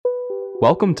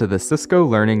Welcome to the Cisco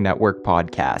Learning Network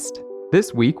podcast.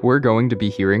 This week, we're going to be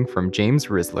hearing from James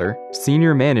Risler,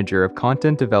 Senior Manager of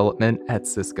Content Development at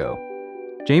Cisco.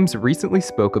 James recently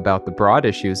spoke about the broad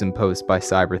issues imposed by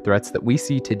cyber threats that we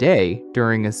see today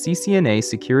during a CCNA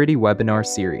security webinar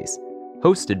series,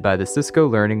 hosted by the Cisco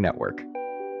Learning Network.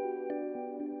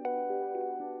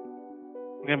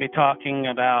 We're going to be talking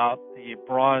about the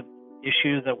broad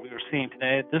issues that we are seeing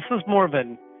today. This is more of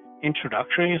an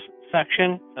introductory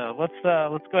section, so let's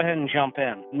go ahead and jump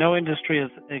in. No industry is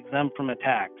exempt from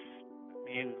attacks. It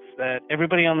means that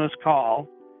everybody on this call,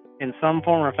 in some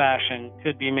form or fashion,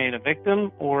 could be made a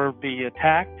victim or be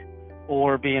attacked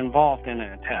or be involved in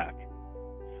an attack.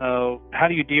 So how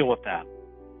do you deal with that?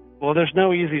 Well, there's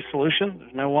no easy solution.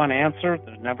 There's no one answer.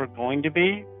 There's never going to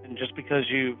be. And just because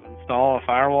you install a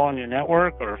firewall on your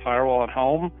network or a firewall at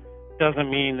home doesn't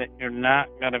mean that you're not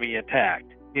going to be attacked.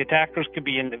 The attackers could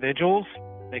be individuals.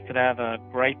 They could have a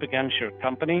gripe against your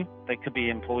company. They could be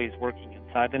employees working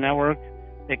inside the network.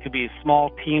 They could be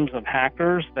small teams of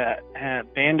hackers that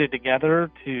have banded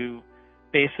together to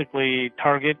basically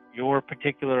target your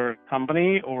particular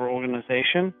company or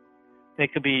organization. They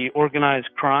could be organized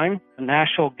crime.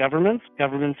 National governments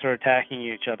are attacking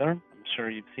each other. I'm sure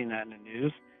you've seen that in the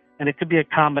news. And it could be a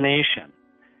combination.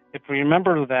 If we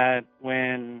remember that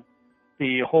when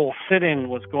the whole sit-in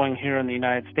was going here in the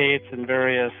United States and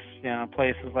various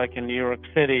places like in New York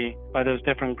City by those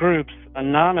different groups,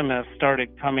 Anonymous started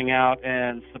coming out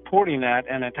and supporting that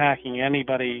and attacking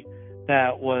anybody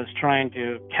that was trying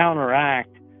to counteract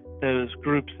those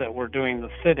groups that were doing the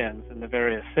sit-ins in the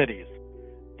various cities.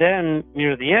 Then,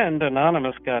 near the end,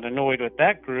 Anonymous got annoyed with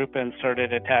that group and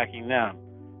started attacking them.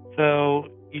 So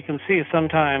you can see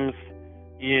sometimes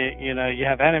you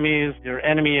have enemies. Your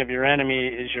enemy of your enemy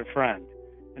is your friend.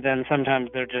 And then sometimes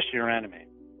they're just your enemy.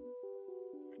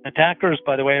 Attackers,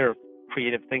 by the way, are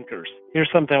creative thinkers. Here's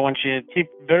something I want you to keep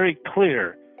very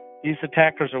clear. These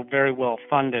attackers are very well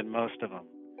funded, most of them.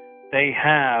 They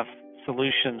have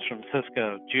solutions from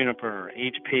Cisco, Juniper,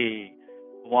 HP,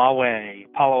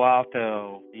 Huawei, Palo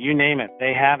Alto, you name it.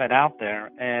 They have it out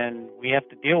there, and we have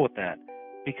to deal with that.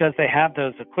 Because they have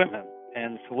those equipment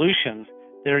and solutions,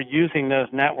 they're using those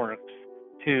networks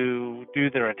to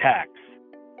do their attacks.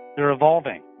 They're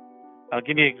evolving. I'll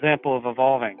give you an example of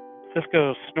evolving.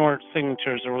 Cisco Snort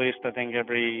signatures are released, I think,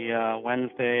 every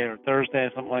Wednesday or Thursday,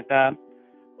 something like that.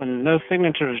 When those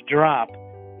signatures drop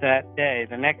that day,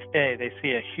 the next day, they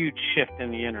see a huge shift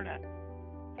in the internet.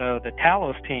 So the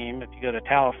Talos team, if you go to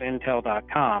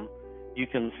talosintel.com, you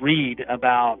can read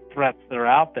about threats that are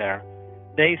out there.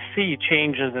 They see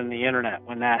changes in the internet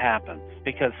when that happens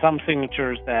because some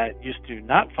signatures that used to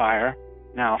not fire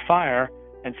now fire,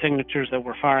 and signatures that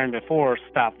were firing before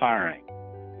stop firing.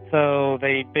 So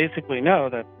they basically know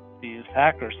that these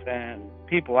hackers and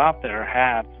people out there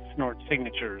have Snort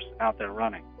signatures out there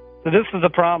running. So this is the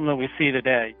problem that we see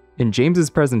today. In James's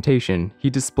presentation, he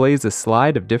displays a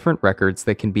slide of different records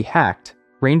that can be hacked,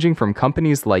 ranging from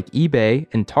companies like eBay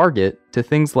and Target to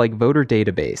things like voter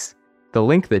database. The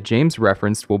link that James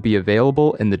referenced will be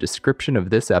available in the description of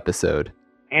this episode.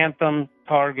 Anthem,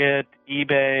 Target,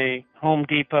 eBay, Home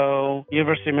Depot,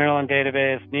 University of Maryland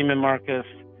database, Neiman Marcus,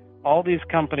 all these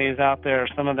companies out there,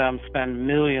 some of them spend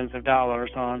millions of dollars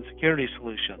on security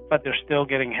solutions, but they're still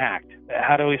getting hacked.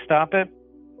 How do we stop it?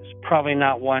 There's probably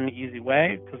not one easy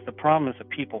way because the problem is a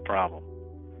people problem.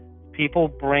 People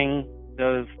bring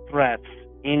those threats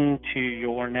into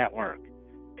your network.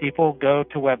 People go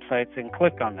to websites and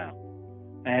click on them.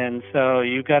 And so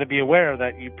you've got to be aware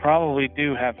that you probably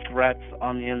do have threats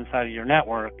on the inside of your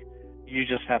network. You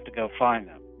just have to go find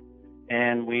them.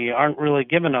 And we aren't really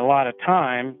given a lot of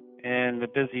time in the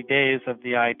busy days of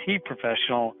the IT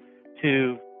professional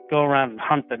to go around and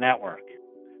hunt the network.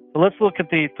 So let's look at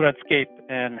the Threatscape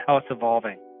and how it's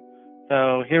evolving.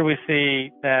 So here we see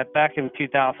that back in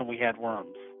 2000 we had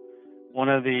worms. One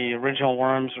of the original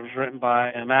worms was written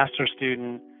by a master's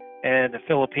student at a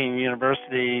Philippine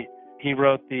university. He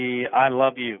wrote the I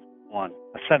love you one.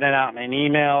 I sent it out in an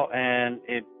email and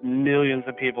millions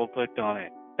of people clicked on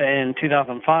it. In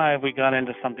 2005, we got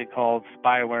into something called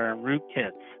spyware and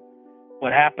rootkits.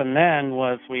 What happened then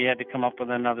was we had to come up with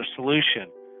another solution.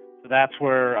 So that's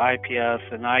where IPS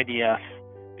and IDS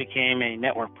became a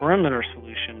network perimeter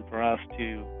solution for us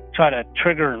to try to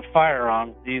trigger and fire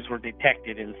on. These were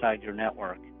detected inside your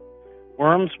network.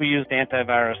 Worms, we used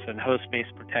antivirus and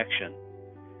host-based protection.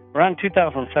 Around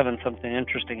 2007, something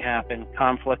interesting happened.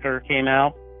 Conflicker came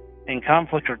out, and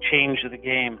Conflicker changed the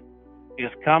game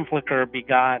because Conflicker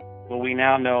begot what we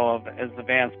now know of as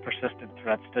advanced persistent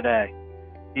threats today.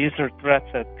 These are threats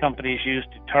that companies use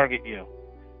to target you.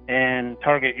 and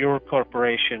target your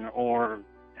corporation or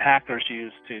hackers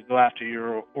use to go after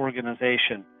your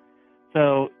organization.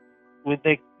 So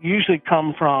they usually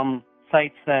come from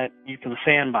sites that you can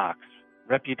sandbox,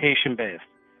 reputation-based.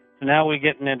 So now we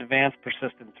get into advanced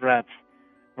persistent threats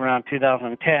around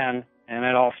 2010, and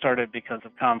it all started because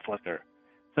of Conflicker.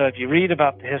 So if you read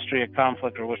about the history of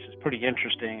Conflicker, which is pretty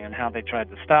interesting, and how they tried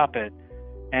to stop it,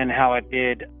 and how it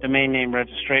did domain name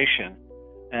registration,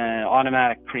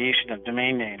 automatic creation of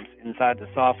domain names inside the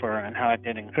software, and how it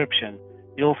did encryption,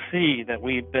 you'll see that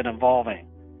we've been evolving.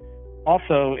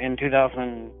 Also, in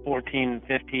 2014,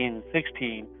 15,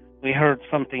 16, we heard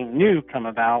something new come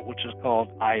about, which is called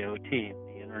IoT,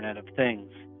 the Internet of Things.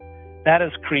 That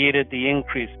has created the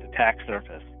increased attack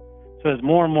surface. So as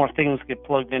more and more things get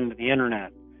plugged into the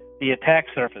Internet, the attack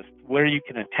surface, where you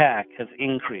can attack, has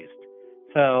increased.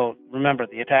 So remember,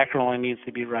 the attacker only needs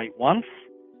to be right once.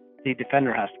 The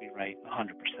defender has to be right 100%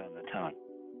 of the time.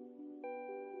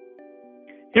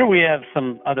 Here we have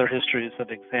some other histories of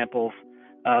examples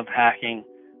of hacking.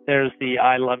 There's the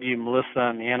I Love You, Melissa,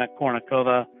 and the Anna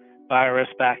Kournikova virus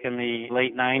back in the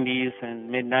late 90s and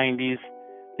mid-90s.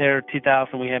 There,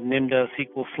 2000, we have Nimda,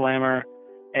 SQL Slammer,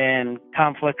 and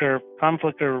Conflicker.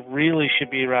 Conflicker really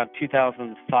should be around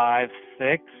 2005,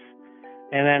 6.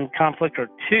 And then Conflicker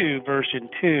 2, version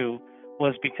 2,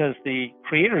 was because the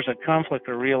creators of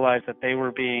Conflicker realized that they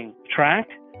were being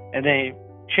tracked, and they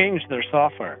changed their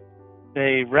software.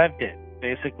 They revved it.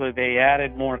 Basically, they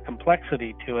added more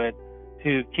complexity to it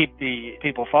to keep the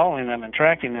people following them and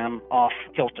tracking them off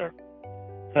kilter.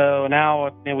 So now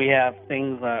we have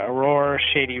things like Aurora,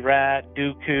 Shady Rat,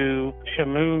 Dooku,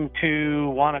 Shamoon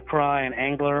 2, WannaCry, and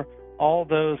Angler. All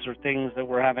those are things that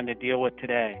we're having to deal with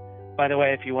today. By the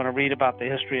way, if you want to read about the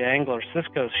history of Angler,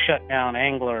 Cisco's shut down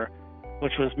Angler,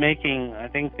 which was making, I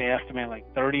think they estimate like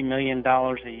 $30 million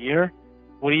a year.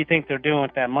 What do you think they're doing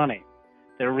with that money?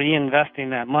 They're reinvesting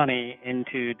that money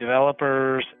into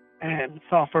developers and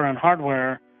software and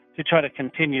hardware to try to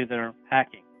continue their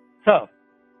hacking. So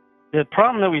the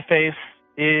problem that we face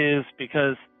is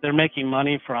because they're making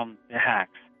money from the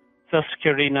hacks. Social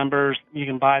Security numbers, you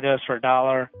can buy those for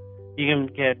 $1. You can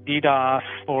get DDoS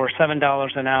for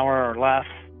 $7 an hour or less.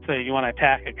 So you want to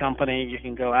attack a company, you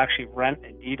can go actually rent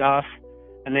a DDoS,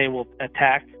 and they will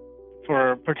attack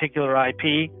for a particular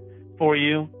IP for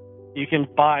you. You can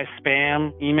buy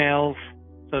spam emails,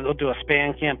 so they'll do a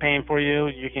spam campaign for you.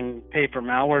 You can pay for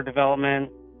malware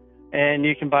development, and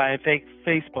you can buy fake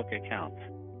Facebook accounts.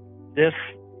 This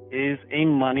is a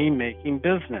money-making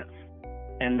business,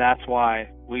 and that's why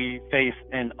we face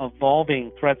an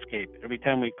evolving Threatscape. Every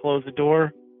time we close a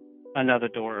door, another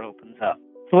door opens up.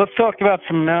 So let's talk about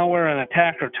some malware and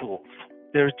attacker tools.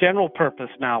 There's general-purpose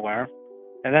malware,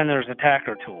 and then there's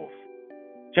attacker tools.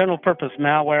 General-purpose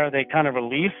malware, they kind of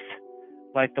released,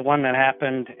 like the one that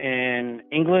happened in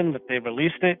England, but they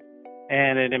released it,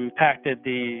 and it impacted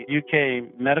the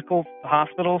UK medical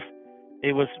hospitals.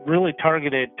 It was really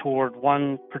targeted toward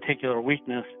one particular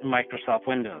weakness in Microsoft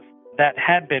Windows. That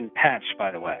had been patched,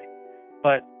 by the way,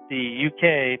 but the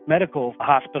UK medical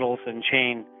hospitals and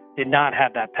chain did not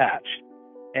have that patched,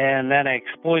 and then I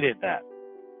exploited that.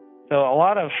 So a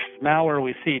lot of malware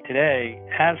we see today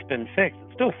has been fixed.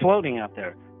 It's still floating out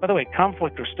there. By the way,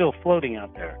 Conflicker is still floating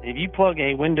out there. If you plug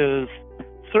a Windows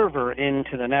server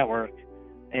into the network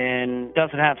and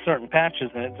doesn't have certain patches,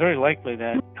 then it's very likely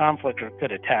that Conflicker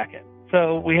could attack it.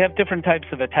 So we have different types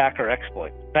of attacker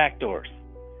exploits, backdoors.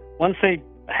 Once they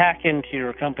hack into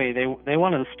your company, they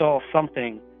want to install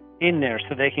something in there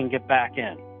so they can get back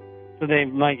in. So they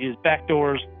might use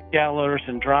backdoors, scalers,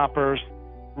 and droppers,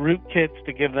 rootkits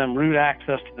to give them root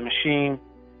access to the machine.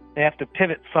 They have to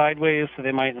pivot sideways, so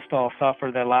they might install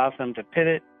software that allows them to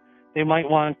pivot. They might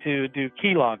want to do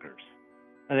keyloggers.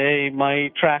 They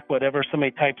might track whatever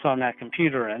somebody types on that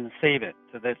computer and save it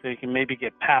so that they can maybe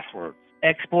get passwords.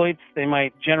 Exploits, they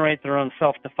might generate their own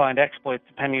self-defined exploits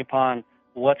depending upon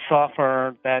what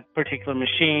software that particular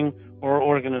machine or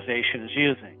organization is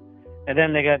using. And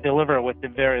then they got to deliver it with the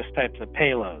various types of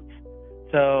payloads.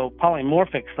 So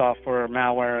polymorphic software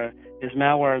malware is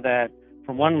malware that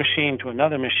from one machine to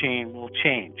another machine will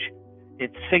change.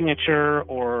 Its signature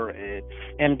or its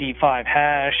MD5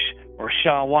 hash or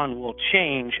SHA-1 will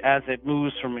change as it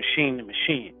moves from machine to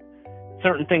machine.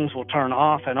 Certain things will turn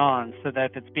off and on so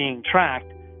that if it's being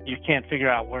tracked, you can't figure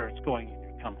out where it's going in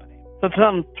your company. So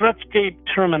some Threatscape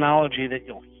terminology that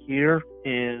you'll hear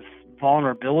is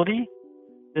vulnerability.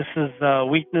 This is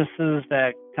weaknesses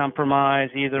that compromise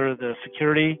either the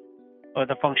security or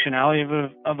the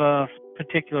functionality of a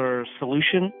particular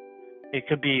solution. It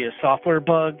could be a software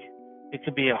bug. It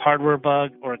could be a hardware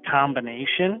bug or a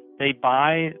combination. They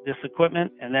buy this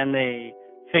equipment and then they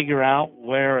figure out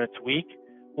where it's weak,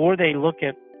 or they look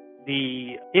at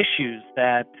the issues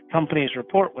that companies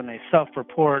report when they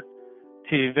self-report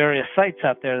to various sites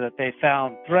out there that they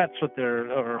found threats with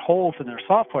or holes in their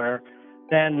software.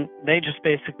 Then they just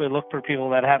basically look for people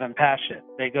that haven't patched it.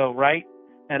 They go write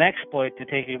an exploit to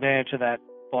take advantage of that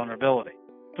vulnerability.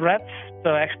 Threats,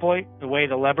 the exploit, the way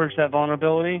to leverage that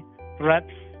vulnerability. Threats,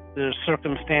 there's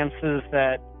circumstances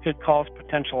that could cause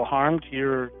potential harm to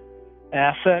your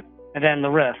asset. And then the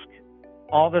risk.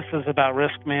 All this is about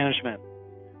risk management.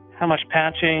 How much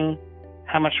patching,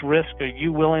 how much risk are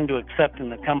you willing to accept in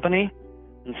the company?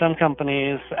 And some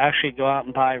companies actually go out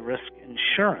and buy risk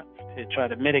insurance to try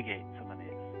to mitigate some of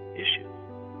these issues.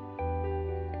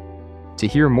 To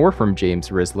hear more from James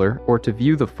Risler, or to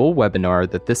view the full webinar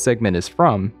that this segment is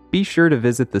from, be sure to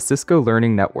visit the Cisco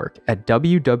Learning Network at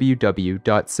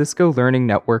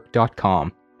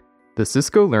www.ciscolearningnetwork.com. The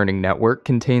Cisco Learning Network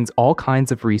contains all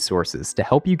kinds of resources to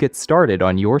help you get started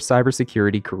on your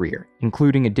cybersecurity career,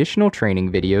 including additional training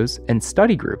videos and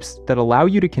study groups that allow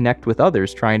you to connect with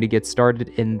others trying to get started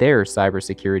in their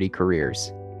cybersecurity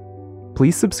careers.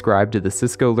 Please subscribe to the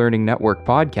Cisco Learning Network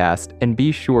podcast and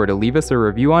be sure to leave us a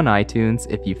review on iTunes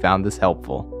if you found this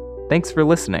helpful. Thanks for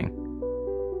listening.